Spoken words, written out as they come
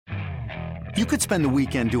You could spend the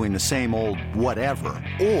weekend doing the same old whatever,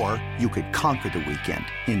 or you could conquer the weekend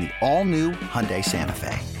in the all-new Hyundai Santa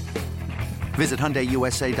Fe. Visit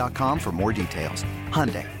HyundaiUSA.com for more details.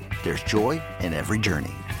 Hyundai, there's joy in every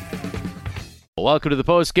journey. Welcome to the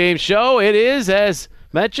post-game show. It is, as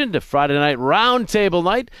mentioned, a Friday night roundtable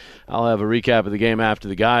night. I'll have a recap of the game after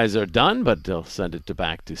the guys are done, but they'll send it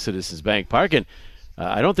back to Citizens Bank Park. And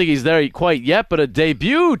I don't think he's there quite yet, but a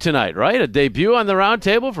debut tonight, right? A debut on the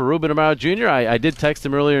roundtable for Ruben Amaro Jr. I did text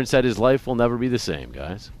him earlier and said his life will never be the same,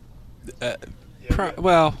 guys. We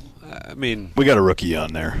got a rookie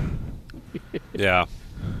on there. Yeah.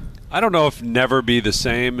 I don't know if never be the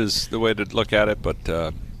same is the way to look at it,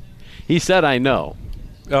 but he said, I know.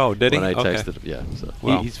 Oh, did he? When I texted him, yeah. So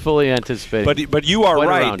well, he's fully anticipating. But you are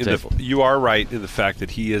right. You are right in the fact that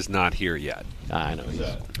he is not here yet. I know. He's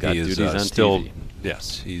got he duties is, on still, TV.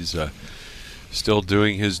 Yes, he's still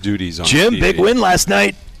doing his duties on Jim, TV. big win last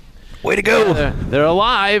night. Way to go. Yeah, they're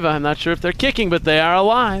alive. I'm not sure if they're kicking, but they are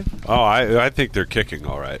alive. Oh, I think they're kicking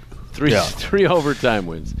all right. Three overtime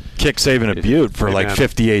wins. Kick saving a Butte for like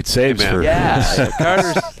 58 saves.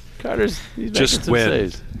 Carter's just some win.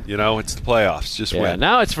 saves. You know, it's the playoffs. Just win.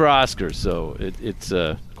 Now it's for Oscar, so it's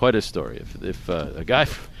quite a story. If a guy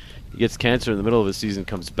gets cancer in the middle of a season,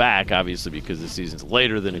 comes back, obviously because the season's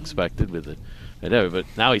later than expected with it, but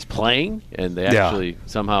now he's playing, and they actually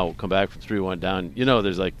somehow come back from 3-1 down. You know,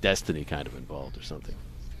 there's like destiny kind of involved or something.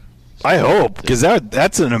 I hope, because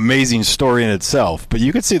that's an amazing story in itself. But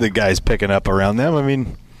you could see the guys picking up around them. I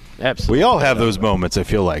mean, absolutely, we all have those moments, I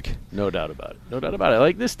feel like. No doubt about it.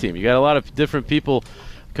 Like this team, you got a lot of different people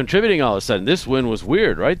contributing all of a sudden. This win was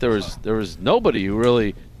weird, right? There was nobody who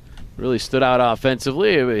really stood out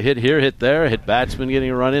offensively. It hit here, hit there, hit batsman getting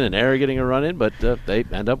a run in, and error getting a run in, but they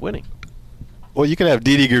end up winning. Well, you can have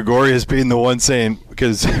Didi Gregorius being the one saying,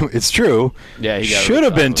 because it's true, he should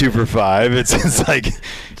have been 2 for 5. It's like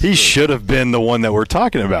he should have been the one that we're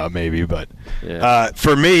talking about maybe. But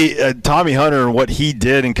for me, Tommy Hunter and what he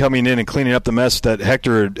did in coming in and cleaning up the mess that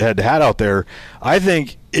Hector had out there, I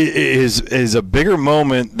think is a bigger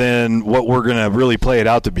moment than what we're going to really play it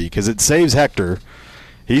out to be, because it saves Hector.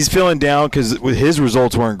 He's feeling down because his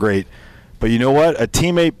results weren't great. But you know what? A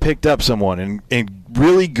teammate picked up someone, and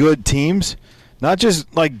really good teams – not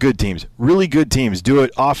just like good teams, really good teams do it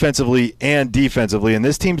offensively and defensively, and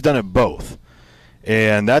this team's done it both.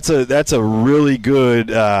 And that's a really good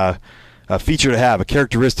feature to have, a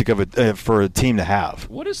characteristic of for a team to have.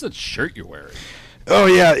 What is the shirt you're wearing? Oh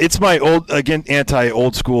yeah, it's my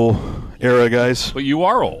anti-old school era, guys. But you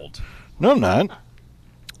are old. No, I'm not.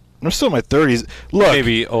 I'm still in my 30s. Look,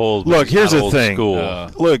 maybe old. Look, here's the thing.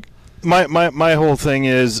 Look, my whole thing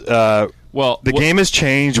is. The game has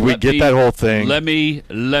changed. We get that whole thing. Let me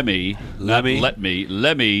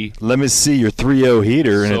see your 3-0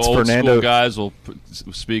 heater, and it's old Fernando. School guys will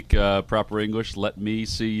speak proper English. Let me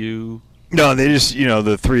see you. No, they just the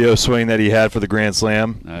 3-0 swing that he had for the Grand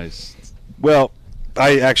Slam. Nice. Well,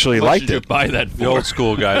 I actually liked it. Buy that for? The old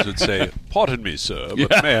school guys would say, "Pardon me, sir,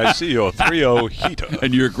 but may I see your 3-0 heater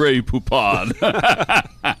and your gray poupon?"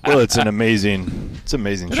 Well, it's an amazing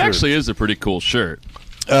shirt. It actually is a pretty cool shirt.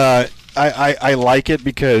 I like it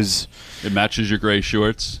because it matches your gray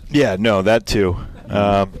shorts. Yeah, no, that too.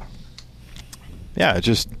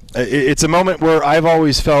 It's a moment where I've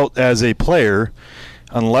always felt as a player,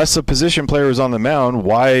 unless a position player is on the mound,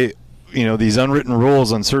 why these unwritten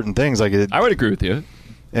rules on certain things like it. I would agree with you.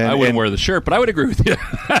 I wouldn't wear the shirt, but I would agree with you.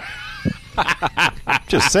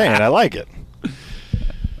 Just saying, I like it.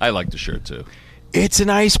 I like the shirt too. It's an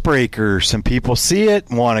icebreaker. Some people see it,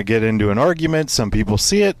 want to get into an argument. Some people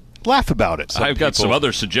see it, laugh about it. I've got some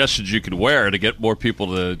other suggestions you can wear to get more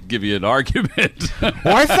people to give you an argument.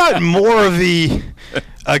 Well, I thought more of the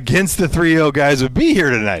against the 3-0 guys would be here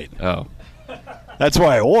tonight. Oh. That's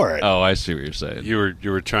why I wore it. Oh, I see what you're saying. You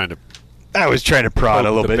were trying to... I was trying to prod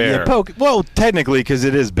a little bit. Bear. Yeah, poke. Well, technically, because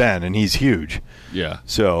it is Ben, and he's huge. Yeah.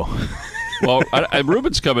 So... Well,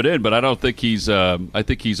 Ruben's coming in, but I don't think he's. I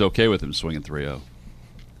think he's okay with him swinging 3-0.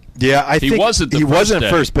 Yeah, I think he wasn't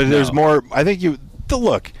first, but there's more. I think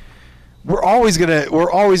look. We're always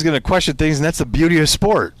gonna question things, and that's the beauty of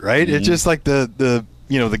sport, right? Mm-hmm. It's just like the the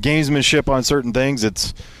gamesmanship on certain things.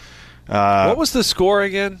 It's what was the score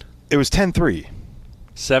again? It was 10-3.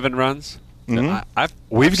 7 runs. Mm-hmm.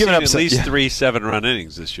 We've given up at least 3 7-run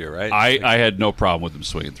innings this year, right? I had no problem with him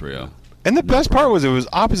swinging 3-0. And the best part was it was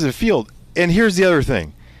opposite field. And here's the other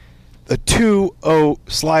thing. The 2-0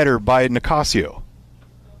 slider by Nicasio.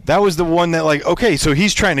 That was the one that, okay, so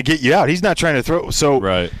he's trying to get you out. He's not trying to throw. So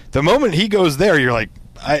right. The moment he goes there, you're like,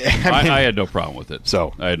 I had no problem with it.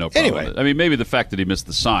 So I had no problem with it. I mean, maybe the fact that he missed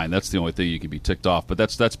the sign, that's the only thing you can be ticked off, but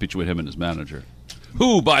that's between him and his manager,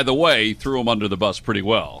 who, by the way, threw him under the bus pretty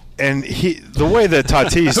well. And the way that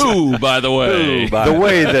Tatis the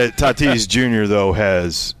way that Tatis Jr. though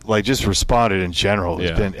has just responded in general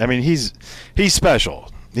has been. I mean, he's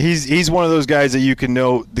special. He's one of those guys that you can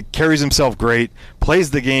know that carries himself great,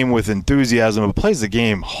 plays the game with enthusiasm, but plays the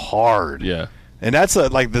game hard. Yeah. And that's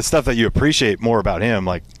the stuff that you appreciate more about him.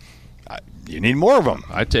 You need more of them.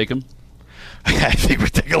 I take him. I think we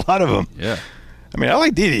take a lot of them. Yeah. I mean, I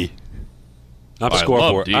like Didi.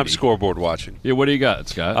 I'm scoreboard watching. Yeah, what do you got,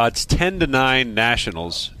 Scott? It's 10-9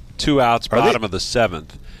 Nationals, 2 outs, bottom of the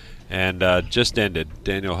 7th, and just ended.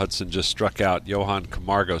 Daniel Hudson just struck out Johan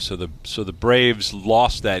Camargo, so the Braves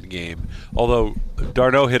lost that game. Although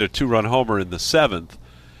d'Arnaud hit a 2-run homer in the 7th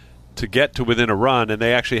to get to within a run, and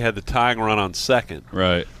they actually had the tying run on second,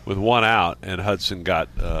 right, with 1 out, and Hudson got,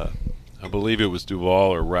 I believe it was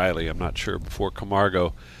Duvall or Riley, I'm not sure, before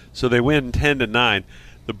Camargo. So they win 10-9.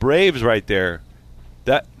 The Braves right there.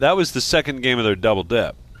 That was the second game of their double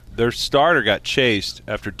dip. Their starter got chased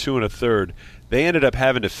after 2 1/3. They ended up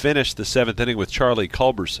having to finish the 7th inning with Charlie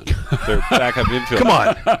Culberson, their backup infielder. Come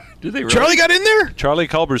on. Did they really? Charlie got in there? Charlie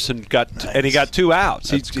Culberson and he got 2 outs.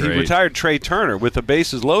 He retired Trey Turner with the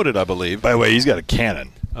bases loaded, I believe. By the way, he's got a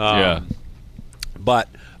cannon. Yeah. But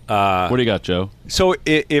what do you got, Joe? So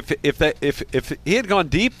if he had gone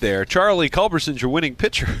deep there, Charlie Culberson's your winning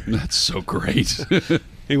pitcher. That's so great.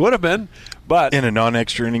 He would have been, but in a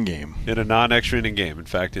non-extra inning game. In a non-extra inning game, in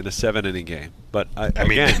fact, in a 7-inning game. But I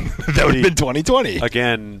mean, that would have been 2020.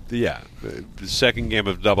 Again, the second game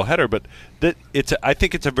of doubleheader. But I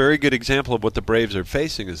think it's a very good example of what the Braves are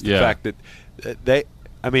facing is the fact that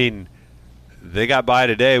they got by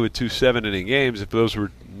today with 2 7-inning games. If those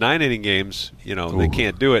were 9-inning games, they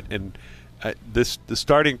can't do it. And the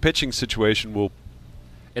starting pitching situation will.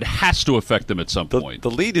 It has to affect them at some point.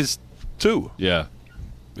 The lead is 2. Yeah.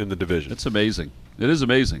 In the division. It's amazing. It is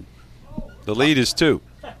amazing. The lead is 2.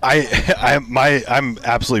 I'm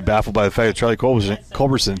absolutely baffled by the fact that Charlie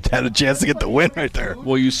Culberson had a chance to get the win right there.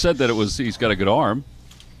 Well, you said that he's got a good arm.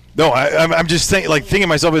 No, I'm just thinking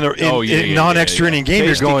myself in non-extra inning game.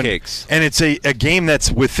 Tasty you're going, cakes. And it's a game that's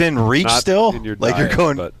within reach Not still. in your you're diet,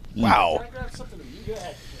 going, but- wow.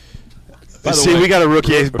 We got a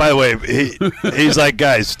rookie. By the way, he's like,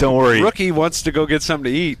 guys, don't worry. Rookie wants to go get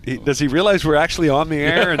something to eat. Does he realize we're actually on the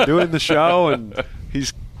air and doing the show, and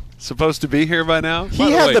he's supposed to be here by now? He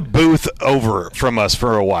had the booth over from us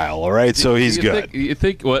for a while, all right? So he's good. You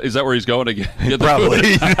think is that where he's going again?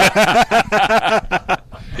 Probably.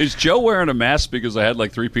 Is Joe wearing a mask because I had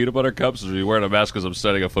 3 peanut butter cups, or is he wearing a mask because I'm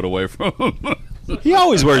standing a foot away from him? He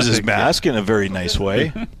always wears his mask in a very nice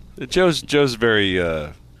way. Joe's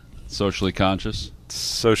very socially conscious,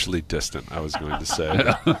 socially distant. I was going to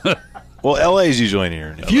say. Well, LA's usually in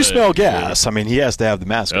here. If you smell gas, he has to have the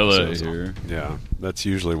mask. LA here. Yeah, that's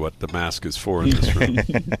usually what the mask is for in this room.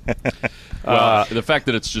 Well, the fact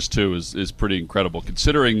that it's just 2 is pretty incredible,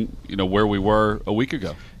 considering where we were a week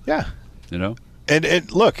ago. Yeah. And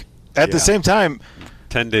look, at the same time,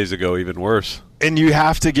 10 days ago, even worse. And you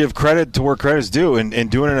have to give credit to where credit's due, and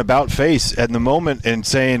doing an about face at the moment and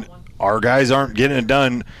saying our guys aren't getting it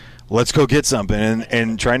done. Let's go get something,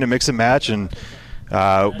 and trying to mix and match, and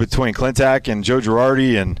between Clintack and Joe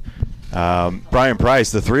Girardi and Brian Price,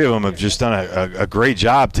 the 3 of them have just done a great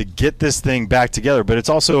job to get this thing back together. But it's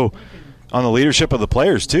also on the leadership of the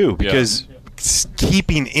players too, because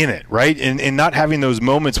keeping in it, right, and not having those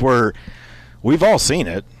moments where we've all seen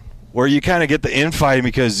it, where you kind of get the infighting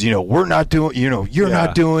because we're not doing, you're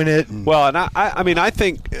not doing it. Well, and I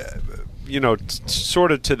think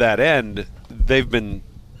sort of to that end, they've been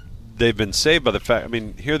saved by the fact.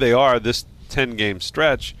 Here they are, this 10-game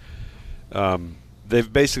stretch.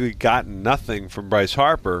 They've basically gotten nothing from Bryce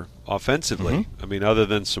Harper offensively. Mm-hmm. Other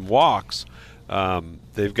than some walks,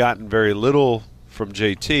 they've gotten very little from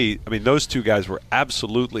JT. Those 2 guys were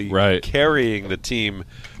absolutely carrying the team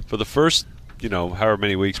for the first, however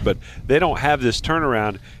many weeks. But they don't have this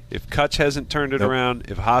turnaround. If Kutch hasn't turned it around,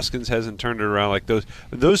 if Hoskins hasn't turned it around, like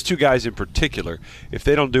those 2 guys in particular, if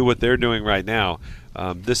they don't do what they're doing right now,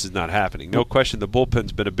 this is not happening. No question, the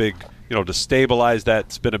bullpen's been a big, to stabilize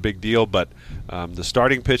that's been a big deal. But the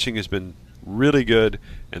starting pitching has been really good,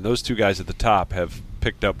 and those 2 guys at the top have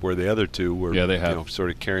picked up where the other 2 were. Yeah, they have. Sort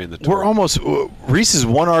of carrying the torch. We're almost Reese is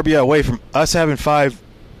 1 RBI away from us having 5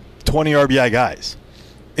 20 RBI guys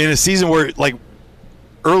in a season where,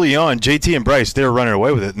 early on, JT and Bryce, they were running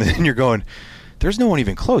away with it, and then you're going, there's no one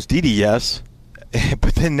even close. Didi, yes.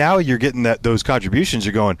 But then now you're getting those contributions.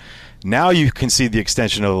 You're going, now you can see the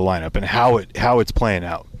extension of the lineup and how it's playing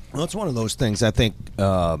out. Well, it's one of those things, I think.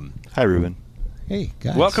 Hi, Ruben. Hey,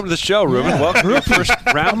 guys. Welcome to the show, Ruben. Yeah. Welcome to your first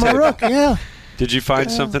round table. Rook, yeah. Did you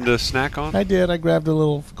find something to snack on? I did. I grabbed a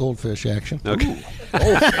little goldfish action. Okay.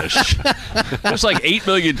 Goldfish. There's like 8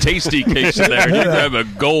 million tasty cakes in there, and you grab a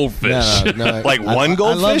goldfish. No, like one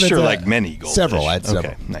goldfish or like many goldfish? Several. I had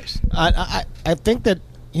several. Okay, nice. I think that,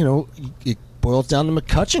 it boils down to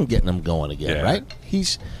McCutchen getting them going again, right?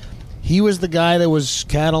 He was the guy that was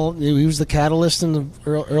he was the catalyst in the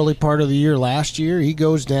early part of the year last year. He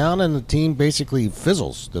goes down, and the team basically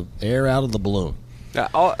fizzles, the air out of the balloon.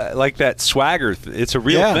 Like that swagger, it's a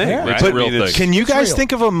real thing. Yeah. Right? It's a real thing. Can you guys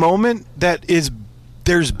think of a moment that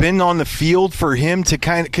there's been on the field for him to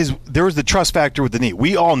because there was the trust factor with the knee.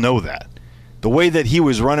 We all know that. The way that he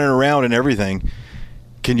was running around and everything.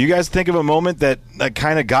 Can you guys think of a moment that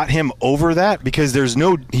kind of got him over that? Because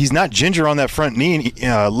he's not ginger on that front knee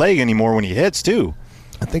leg anymore when he hits too.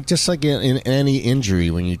 I think just like in any injury,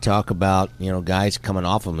 when you talk about guys coming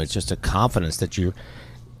off them, it's just a confidence that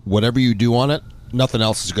whatever you do on it, nothing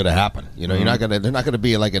else is going to happen. You're not going to. They're not going to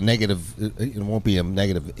be like a negative. It won't be a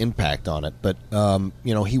negative impact on it. But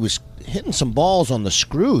he was hitting some balls on the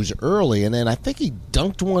screws early, and then I think he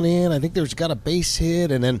dunked one in. I think there's got a base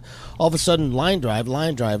hit, and then all of a sudden line drive,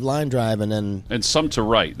 and then some to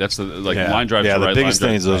right. That's the line drive. Yeah, to the right, biggest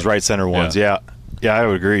thing is those right center ones. Yeah, I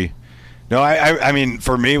would agree. No, I mean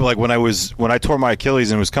for me, like when I tore my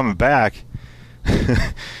Achilles and was coming back,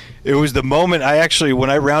 it was the moment when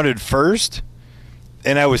I rounded first.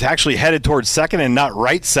 And I was actually headed towards second and not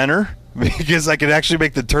right center because I could actually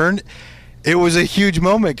make the turn. It was a huge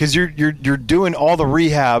moment because you're doing all the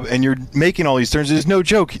rehab and you're making all these turns. There's no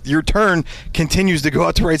joke. Your turn continues to go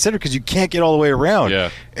out to right center because you can't get all the way around. Yeah.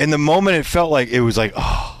 And the moment it felt like it was like,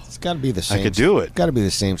 it's got to be the same. I could do it. It's got to be the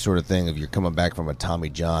same sort of thing if you're coming back from a Tommy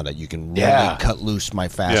John that you can really cut loose my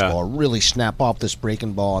fastball, really snap off this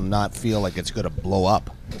breaking ball and not feel like it's going to blow up.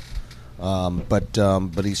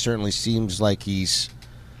 But he certainly seems like he's,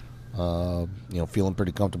 feeling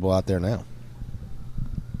pretty comfortable out there now.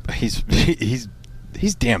 He's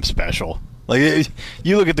damn special. Like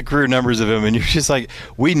you look at the career numbers of him, and you're just like,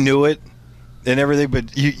 we knew it and everything,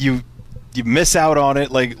 but you miss out on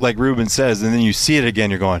it, like Ruben says, and then you see it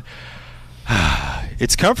again. You're going,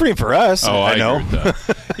 it's comforting for us. Oh, I know.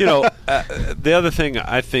 The other thing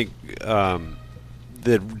I think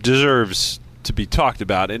that deserves to be talked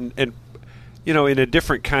about, and in a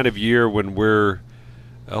different kind of year when we're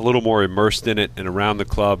a little more immersed in it and around the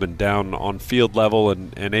club and down on field level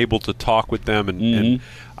and able to talk with them, and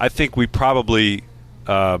I think we probably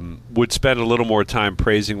would spend a little more time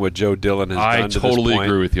praising what Joe Dillon has done to this point. I totally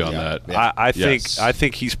agree with you on that. Yeah. I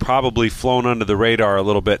think he's probably flown under the radar a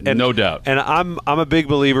little bit, and, no doubt. And I'm a big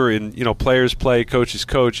believer in players play, coaches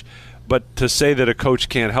coach. But to say that a coach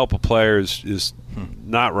can't help a player is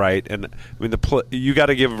not right. And I mean, you got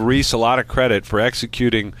to give Reese a lot of credit for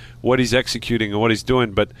executing what he's executing and what he's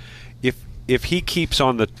doing. But if he keeps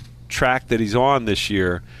on the track that he's on this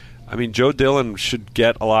year, I mean, Joe Dillon should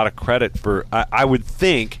get a lot of credit for. I would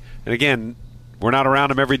think. And again, we're not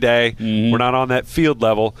around him every day. We're not on that field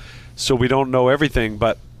level, so we don't know everything.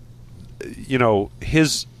 But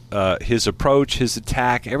his approach, his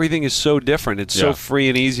attack, everything is so different. It's so free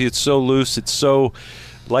and easy. It's so loose. It's so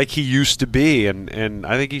like he used to be, and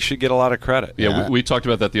I think he should get a lot of credit. Yeah, we talked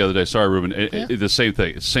about that the other day. Sorry, Ruben. The same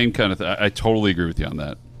thing. Same kind of thing. I totally agree with you on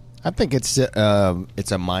that. I think it's a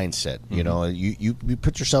mindset. You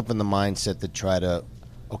put yourself in the mindset to try to,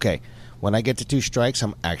 okay, when I get to 2 strikes,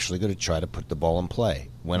 I'm actually going to try to put the ball in play.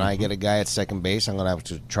 When I get a guy at second base, I'm going to have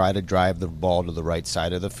to try to drive the ball to the right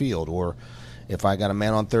side of the field, or if I got a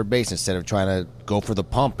man on third base, instead of trying to go for the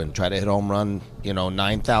pump and try to hit home run,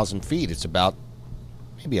 9,000 feet, it's about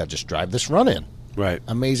maybe I'll just drive this run in. Right.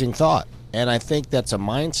 Amazing thought. And I think that's a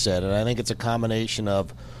mindset, and I think it's a combination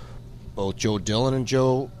of both Joe Dillon and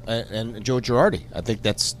Joe Girardi. I think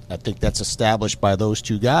that's established by those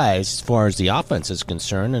two guys as far as the offense is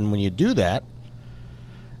concerned. And when you do that,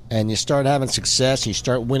 and you start having success, you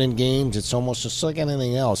start winning games, it's almost just like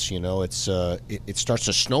anything else. It starts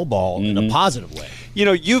to snowball in a positive way.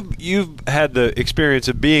 You've had the experience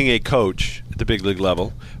of being a coach at the big league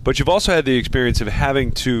level, but you've also had the experience of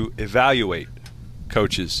having to evaluate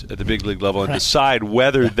coaches at the big league level and decide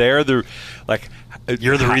whether they're the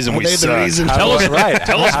you're the reason we suck. Tell us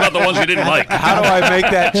about the ones you didn't like. How do I make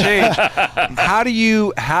that change?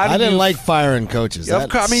 I didn't like firing coaches.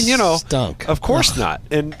 Stunk. Of course not.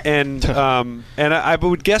 And I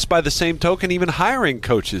would guess by the same token, even hiring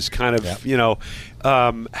coaches kind of,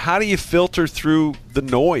 how do you filter through the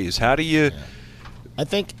noise? How do you I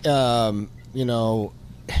think you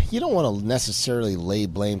don't want to necessarily lay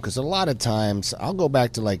blame because a lot of times I'll go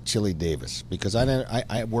back to like Chili Davis because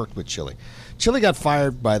I worked with Chili. Chili got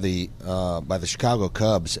fired by the Chicago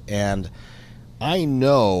Cubs, and I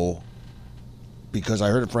know because I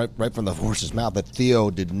heard it right from the horse's mouth that Theo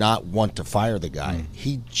did not want to fire the guy.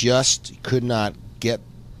 He just could not get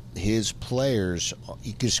his players.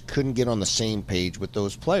 He just couldn't get on the same page with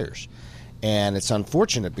those players. And it's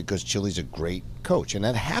unfortunate because Chili's a great coach. And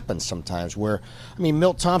that happens sometimes where,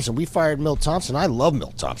 Milt Thompson, we fired Milt Thompson. I love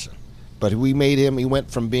Milt Thompson. But we made him, he went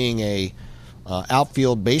from being a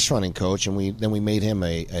outfield base running coach, and then we made him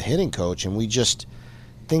a hitting coach, and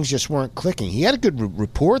things just weren't clicking. He had a good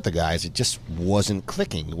rapport with the guys. It just wasn't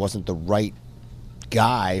clicking. It wasn't the right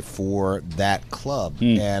guy for that club.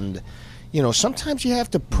 And, sometimes you have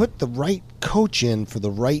to put the right coach in for the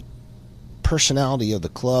right personality of the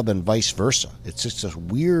club and vice versa. It's just a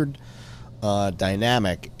weird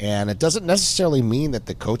dynamic, and it doesn't necessarily mean that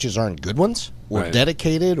the coaches aren't good ones or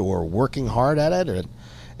dedicated or working hard at it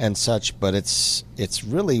and such, but it's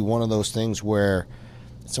really one of those things where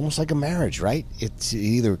it's almost like a marriage, right? It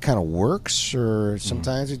either kind of works or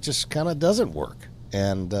sometimes it just kind of doesn't work.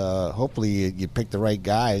 And hopefully you pick the right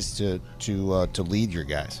guys to lead your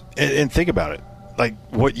guys. And think about it, like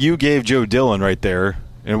what you gave Joe Dillon right there,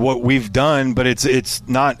 and what we've done, but it's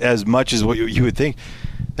not as much as what you would think.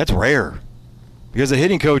 That's rare. Because the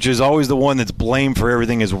hitting coach is always the one that's blamed for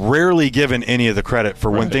everything, is rarely given any of the credit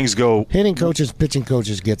for when things go. Hitting coaches, pitching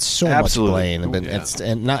coaches get so much blame, but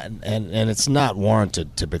it's not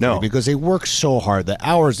warranted typically because they work so hard. The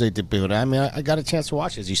hours they do. I got a chance to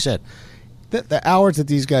watch, as you said. The hours that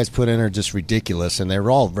these guys put in are just ridiculous, and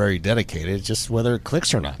they're all very dedicated. It's just whether it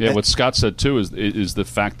clicks or not. Yeah, what Scott said too is the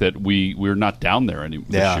fact that we're not down there anymore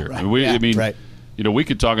this year. Right. We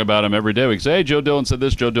could talk about him every day. We could say, hey, Joe Dillon said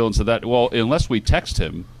this, Joe Dillon said that. Well, unless we text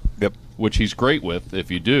him, which he's great with,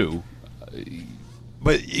 if you do.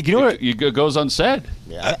 But you know what? It goes unsaid.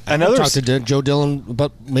 Yeah, I talked to Joe Dillon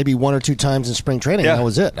about maybe one or two times in spring training. Yeah. That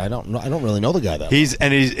was it. I don't really know the guy that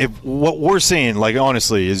well. What we're seeing, like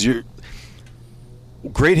honestly, is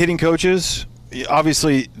great hitting coaches.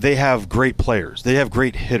 Obviously, they have great players. They have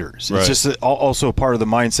great hitters. It's just also part of the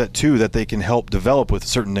mindset too that they can help develop with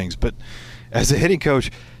certain things. But as a hitting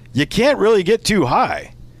coach, you can't really get too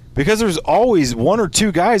high because there's always one or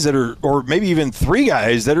two guys that are, or maybe even three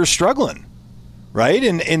guys that are struggling, right?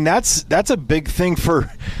 And that's a big thing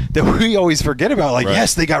that we always forget about. Like,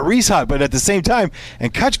 yes, they got Reese hot, but at the same time,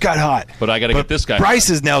 and Kutch got hot. But I got to get this guy. Bryce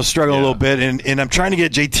is now struggling a little bit, and I'm trying to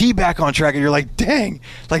get JT back on track, and you're like, dang.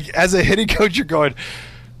 Like, as a hitting coach, you're going,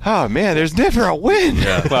 oh, man, there's never a win.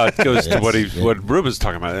 Yeah. Well, it goes to what Ruben's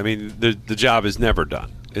talking about. The job is never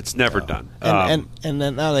done. It's never done. And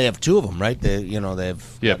then now they have two of them, right?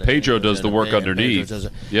 They've Pedro does the work underneath.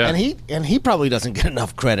 And he probably doesn't get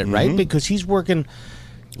enough credit, right? Because he's working,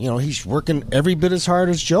 he's working every bit as hard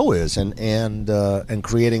as Joe is, and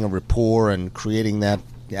creating a rapport and creating that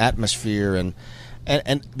atmosphere.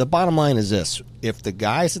 And the bottom line is this: if the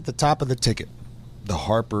guys at the top of the ticket, the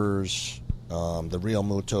Harpers, the Real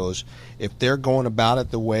Mutos, if they're going about it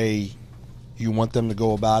the way you want them to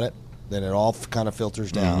go about it, then it all kind of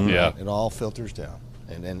filters down. It all filters down,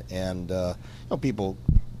 and people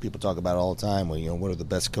talk about it all the time. Well, what are the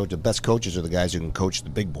best coaches? The best coaches are the guys who can coach the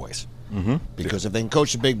big boys. Because if they can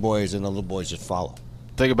coach the big boys, then the little boys just follow.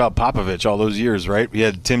 Think about Popovich all those years, right? We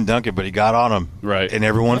had Tim Duncan, but he got on him, right, and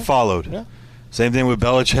everyone followed. Yeah. Same thing with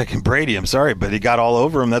Belichick and Brady. I'm sorry, but he got all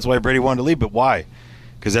over him. That's why Brady wanted to leave. But why?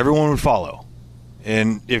 Because everyone would follow.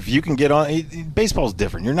 And if you can get on, baseball's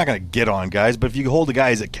different. You're not going to get on guys, but if you hold the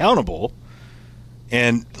guys accountable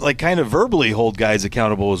and like kind of verbally hold guys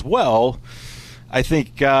accountable as well, I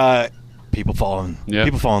think people fall in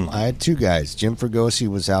line. I had two guys. Jim Fregosi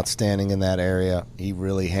was outstanding in that area. He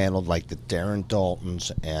really handled like the Darren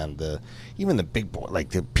Daltons and even the big boy,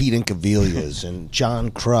 like the Pete Incavillas and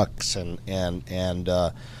John Crooks and even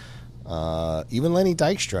Lenny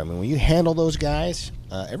Dykstra. When you handle those guys,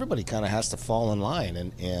 everybody kind of has to fall in line.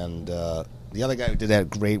 And the other guy who did that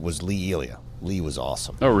great was Lee Elia. Lee was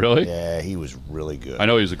awesome. Oh, really? Yeah, he was really good. I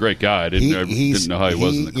know he was a great guy. I didn't know how he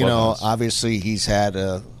was in the clubhouse. Obviously he's had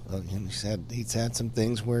some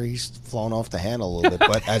things where he's flown off the handle a little bit.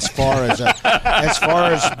 But as far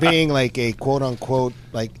as being like a quote unquote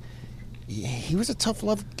like. He was a tough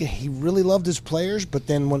love. He really loved his players, but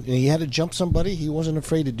then when he had to jump somebody, he wasn't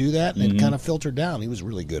afraid to do that, and it kind of filtered down. He was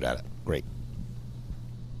really good at it. Great.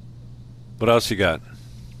 What else you got?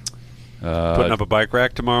 Putting up a bike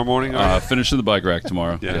rack tomorrow morning? Finishing the bike rack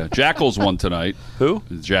tomorrow. Yeah. Jackals won tonight. Who?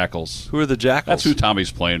 The Jackals. Who are the Jackals? That's who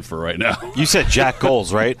Tommy's playing for right now. You said Jack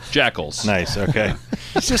Goals, right? Jackals. Nice, okay.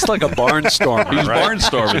 He's just like a barnstormer. He's right?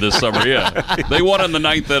 barnstorming this summer, yeah. They won in the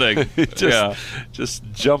 9th inning. Just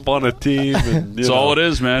jump on a team. And, That's all it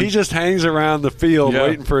is, man. He just hangs around the field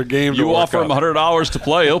waiting for a game to You work offer him $100 to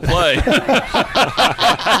play, he'll play.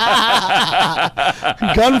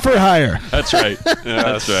 Gun for hire. That's right. Yeah,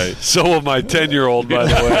 that's right. So will my 10-year-old, by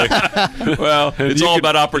the way. Well, it's all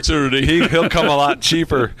about opportunity. He'll come a lot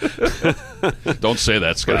cheaper. Don't say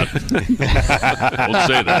that, Scott. Don't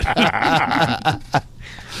say that.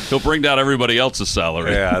 He'll bring down everybody else's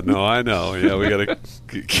salary. Yeah, no, I know. Yeah, we got to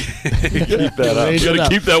keep that up. We got to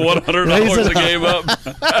keep that $100 a game up.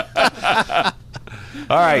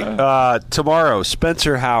 All right, tomorrow,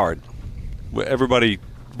 Spencer Howard. Everybody,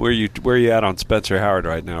 where you at on Spencer Howard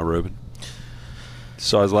right now, Ruben?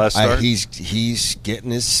 Saw his last start. He's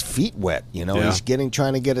getting his feet wet. He's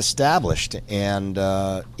trying to get established, and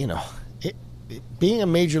being a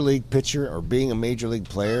major league pitcher or being a major league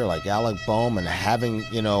player like Alec Bohm and having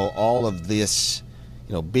all of this,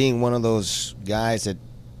 being one of those guys that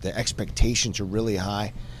the expectations are really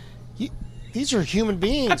high. These are human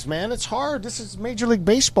beings, man. It's hard. This is Major League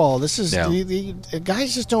Baseball. This is the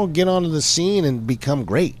guys just don't get onto the scene and become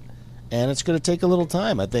great, and it's going to take a little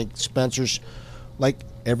time. I think Spencer's, like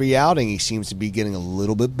every outing, he seems to be getting a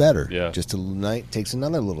little bit better. Yeah. Just tonight takes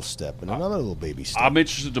another little step and another little baby step. I'm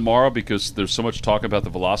interested tomorrow because there's so much talk about the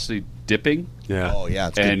velocity dipping. Yeah. Oh yeah,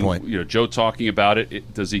 it's a good point. Joe talking about it.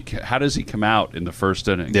 How does he come out in the first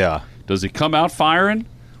inning? Yeah. Does he come out firing?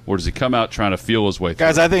 Or does he come out trying to feel his way through?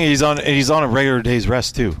 Guys, I think he's on a regular day's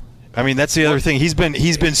rest too. I mean, that's the other thing. He's been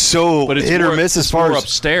so hit or miss as far as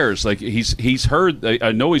upstairs. Like he's heard.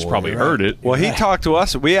 I know he's probably heard it. Well, he talked to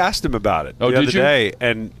us. We asked him about it the other day,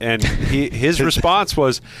 and his response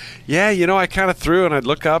was, "Yeah, I kind of threw, and I'd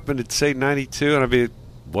look up and it'd say 92, and I'd be."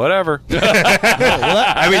 Whatever.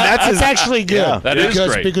 That's actually good. Yeah, that is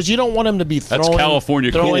great. Because you don't want him to be throwing. That's California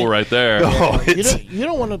cool right there. You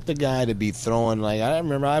don't want the guy to be throwing like I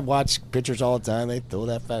remember. I watched pitchers all the time. They throw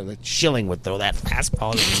that fast. Like Schilling would throw that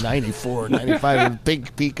fastball to 94, 95, and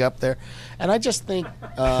big peak up there. And I just think,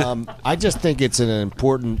 it's an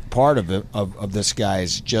important part of this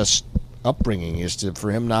guy's just upbringing is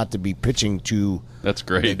for him not to be pitching to. That's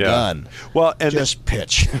great. The gun. Well, and just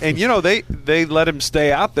pitch. And they let him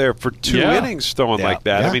stay out there for 2 innings throwing like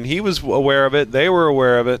that. Yeah. I mean, he was aware of it. They were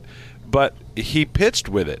aware of it, but he pitched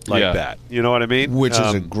with it like that. You know what I mean? Which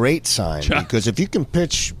is a great sign because if you can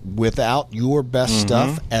pitch without your best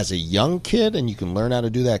stuff as a young kid and you can learn how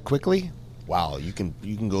to do that quickly. Wow, you can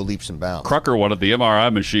go leaps and bounds. Crucker wanted the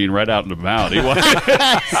MRI machine right out in the mound. He wanted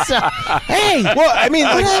hey, well, I mean,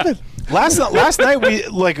 what happened? Last night we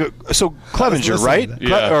Clevenger, right?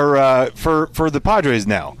 Yeah. For the Padres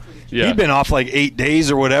now. Yeah. He'd been off like 8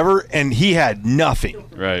 days or whatever, and he had nothing.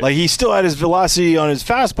 Right. Like he still had his velocity on his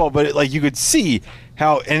fastball, but you could see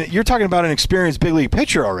how. And you're talking about an experienced big league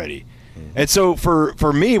pitcher already. And so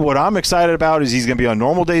for me, what I'm excited about is he's going to be on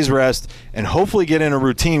normal days rest and hopefully get in a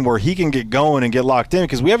routine where he can get going and get locked in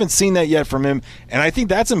because we haven't seen that yet from him, and I think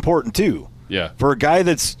that's important too. Yeah. For a guy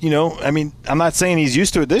that's, I mean, I'm not saying he's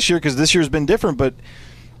used to it this year because this year's been different, but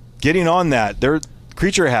getting on that, they're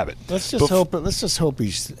creature of habit. Let's just hope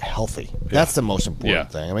he's healthy. Yeah. That's the most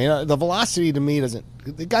important thing. I mean, the velocity to me doesn't.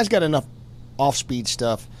 The guy's got enough off-speed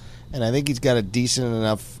stuff, and I think he's got a decent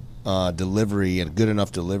enough delivery and good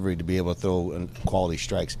enough delivery to be able to throw quality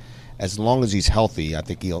strikes. As long as he's healthy, I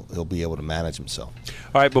think he'll be able to manage himself.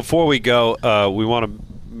 All right, before we go, we want to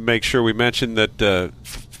make sure we mention that the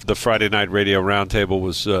Friday Night Radio Roundtable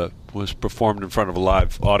was performed in front of a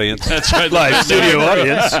live audience. That's right, live studio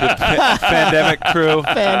audience. Pandemic crew.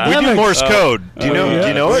 We do Morse code. Do you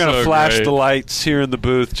know? We're going to flash the lights here in the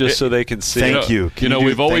booth just so they can see. Thank you.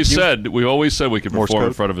 We've always said we could perform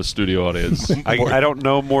in front of a studio audience. I don't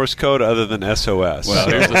know Morse code other than SOS. Well,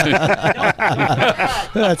 here's the thing.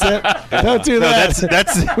 That's it. Don't do that.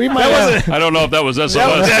 That's we might. I don't know if that was SOS.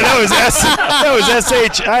 That was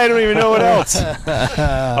SH. I don't even know what else.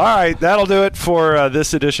 All right, that'll do it for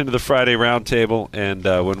this edition of the Friday Roundtable. And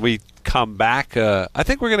when we come back, I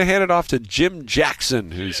think we're going to hand it off to Jim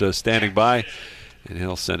Jackson, who's standing by, and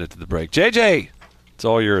he'll send it to the break. JJ, it's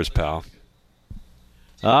all yours, pal.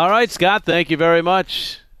 All right, Scott, thank you very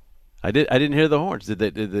much. I didn't hear the horns. Did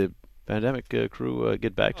the pandemic crew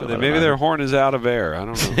get back to them? Maybe their horn is out of air. I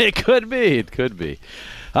don't know. It could be.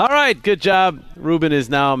 All right, good job. Ruben is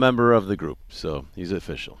now a member of the group, so he's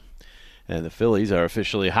official. And the Phillies are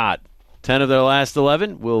officially hot. 10 of their last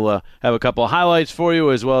 11. We'll have a couple of highlights for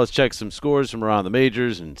you, as well as check some scores from around the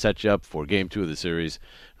majors and set you up for Game 2 of the series.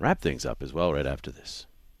 Wrap things up as well right after this.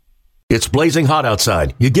 It's blazing hot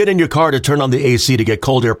outside. You get in your car to turn on the AC to get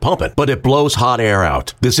cold air pumping, but it blows hot air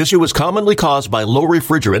out. This issue is commonly caused by low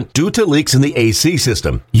refrigerant due to leaks in the AC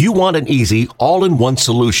system. You want an easy, all-in-one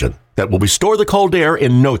solution that will restore the cold air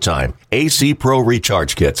in no time. AC Pro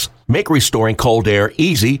Recharge Kits make restoring cold air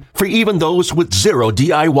easy for even those with zero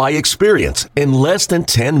DIY experience in less than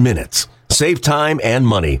 10 minutes. Save time and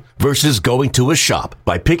money versus going to a shop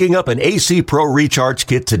by picking up an AC Pro Recharge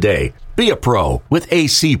Kit today. Be a pro with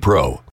AC Pro.